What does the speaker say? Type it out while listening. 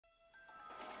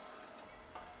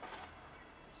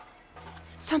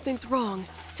Something's wrong.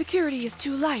 Security is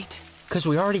too light. 'Cause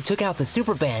we already took out the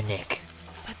super bandit.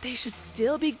 But they should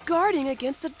still be guarding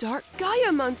against the Dark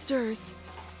Gaia monsters.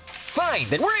 Fine,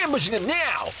 then we're ambushing them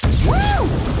now! Woo!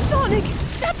 Sonic,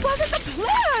 that wasn't the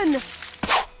plan!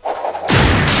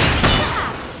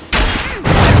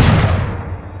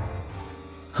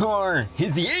 Or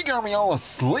is the egg army all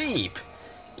asleep?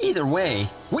 Either way,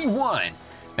 we won.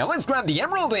 Now let's grab the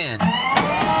emerald in.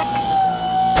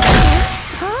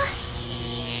 Huh?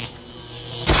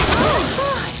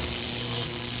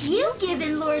 You've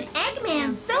given Lord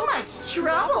Eggman so much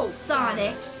trouble,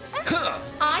 Sonic.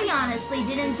 I honestly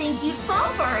didn't think you'd fall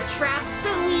for our trap so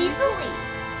easily.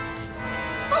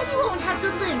 But you won't have to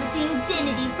live with the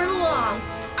indignity for long.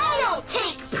 I don't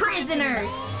take prisoners!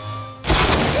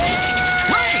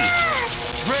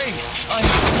 Ray!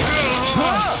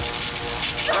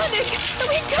 Sonic,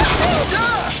 we got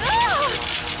him!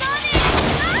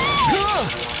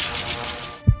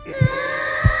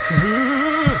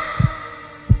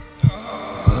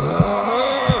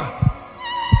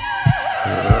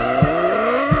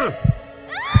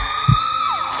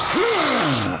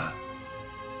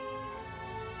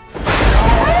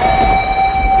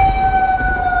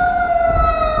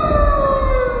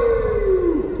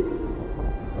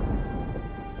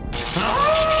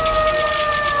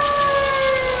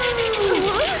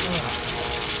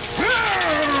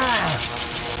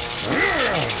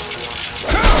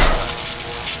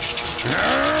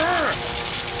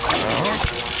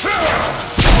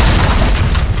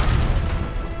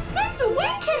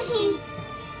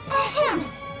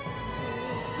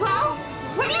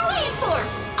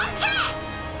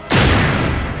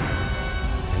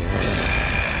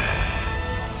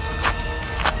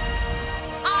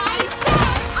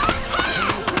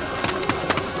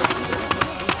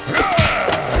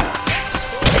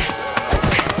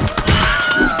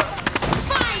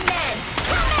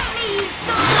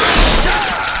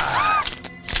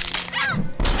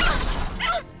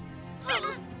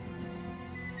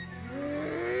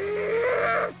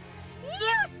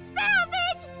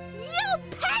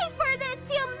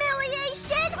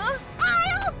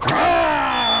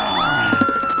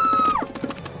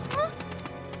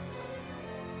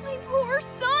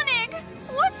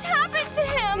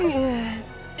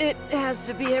 It has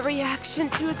to be a reaction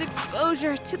to his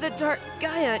exposure to the Dark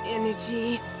Gaia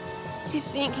Energy. To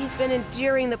think he's been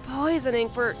enduring the poisoning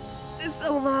for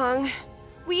so long.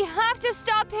 We have to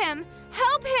stop him!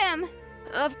 Help him!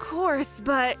 Of course,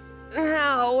 but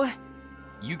how?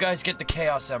 You guys get the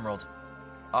Chaos Emerald.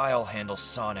 I'll handle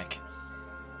Sonic.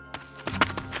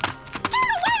 Get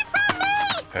away from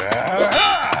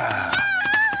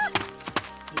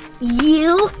me!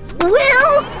 You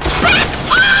will back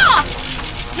off!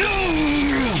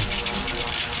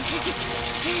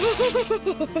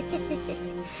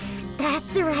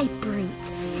 That's right, Brute.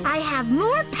 I have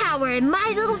more power in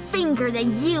my little finger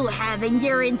than you have in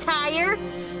your entire...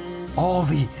 All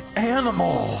the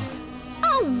animals!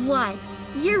 Oh, what?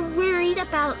 You're worried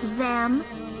about them?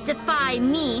 Defy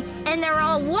me, and they're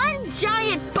all one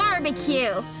giant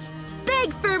barbecue.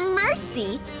 Beg for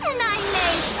mercy, and I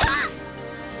may...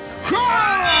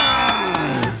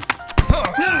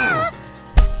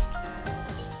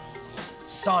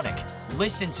 Sonic,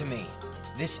 listen to me.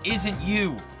 This isn't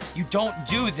you. You don't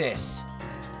do this.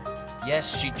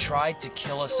 Yes, she tried to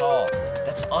kill us all.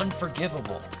 That's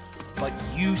unforgivable. But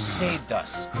you saved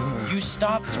us. You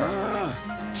stopped her.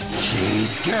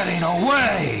 She's getting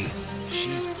away!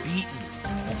 She's beaten.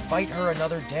 We'll fight her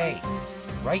another day.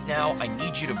 Right now, I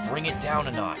need you to bring it down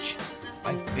a notch.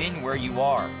 I've been where you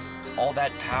are. All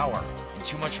that power and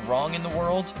too much wrong in the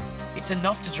world, it's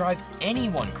enough to drive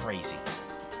anyone crazy.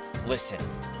 Listen,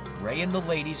 Ray and the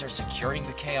ladies are securing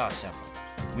the Chaos Emerald.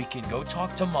 We can go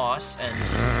talk to Moss and...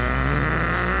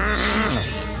 She's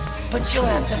beaten, but you'll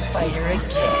have to fight her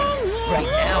again. Right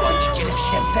now, I need you to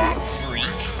step back,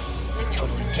 freak. I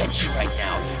totally get you right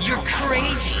now. You're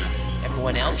crazy.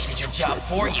 Everyone else did your job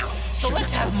for you. So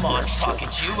let's have Moss talk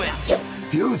at you and...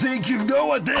 You think you know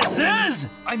what this is?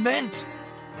 I meant...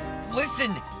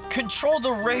 Listen, control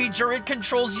the rage or it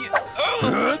controls you.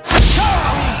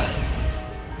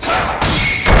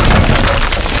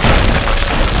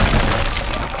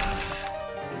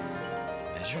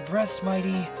 Measure breaths,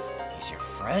 Mighty. He's your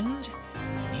friend.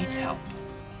 He needs help.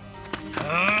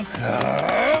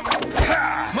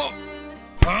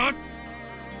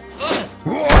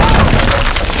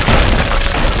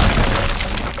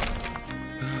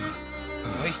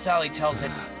 The way Sally tells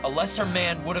it, a lesser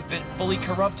man would have been fully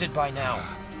corrupted by now.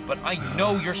 But I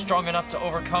know you're strong enough to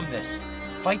overcome this.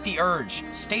 Fight the urge.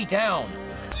 Stay down.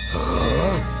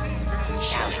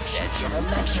 Sally says you're a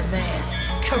lesser man.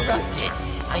 corrupted.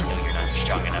 I know you're not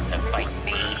strong enough to fight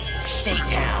me. Stay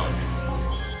down.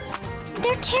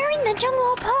 They're tearing the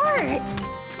jungle apart.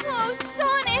 Oh,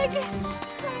 Sonic!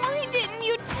 Why didn't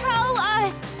you tell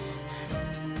us?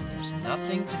 There's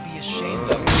nothing to be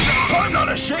ashamed of. I'm not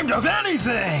ashamed of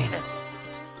anything!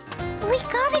 We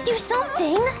gotta do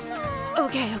something.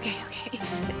 Okay.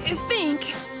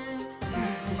 Think.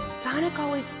 Sonic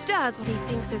always does what he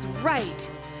thinks is right.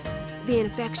 The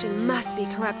infection must be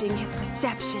corrupting his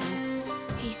perception.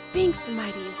 He thinks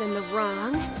Mighty is in the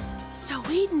wrong, so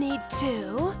we'd need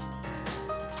to...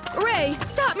 Ray,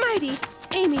 stop Mighty!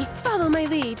 Amy, follow my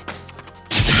lead.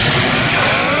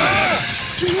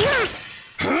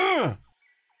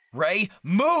 Ray,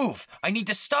 move! I need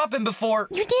to stop him before...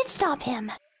 You did stop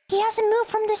him. He hasn't moved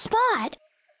from the spot.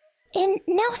 And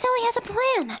now Sally has a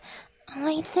plan.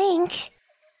 I think.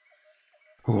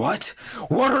 What?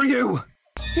 What are you?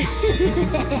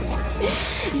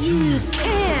 You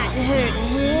can't hurt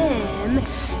him.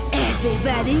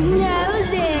 Everybody knows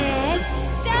it.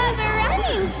 Stop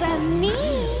running from me.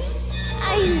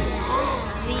 I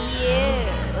love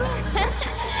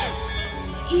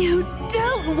you. You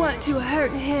don't want to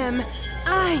hurt him.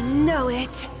 I know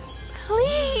it.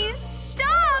 Please,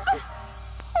 stop.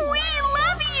 We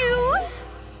love you.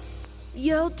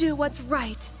 You'll do what's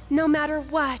right, no matter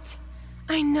what.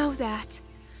 I know that.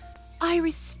 I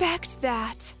respect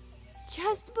that.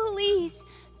 Just please,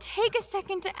 take a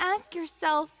second to ask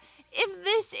yourself if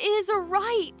this is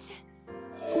right.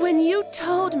 When you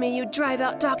told me you'd drive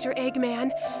out Dr.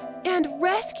 Eggman and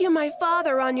rescue my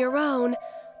father on your own,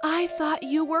 I thought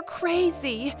you were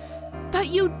crazy. But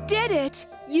you did it!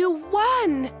 You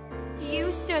won!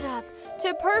 You stood up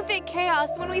to perfect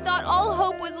chaos when we thought all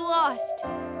hope was lost.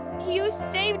 You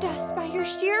saved us by your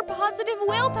sheer positive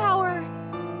willpower.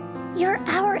 You're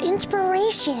our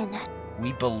inspiration.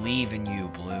 We believe in you,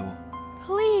 Blue.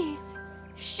 Please,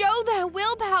 show that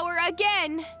willpower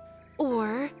again.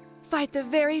 Or fight the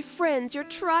very friends you're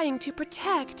trying to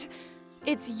protect.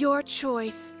 It's your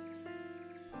choice.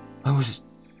 I was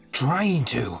trying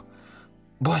to,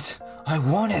 but I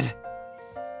wanted...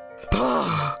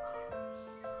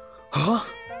 Huh?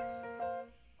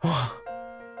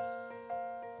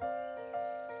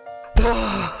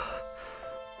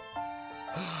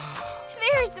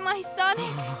 There's my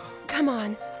Sonic. Come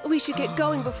on, we should get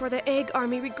going before the Egg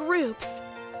Army regroups.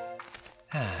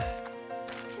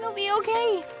 It'll be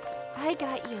okay. I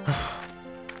got you.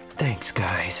 Thanks,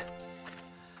 guys.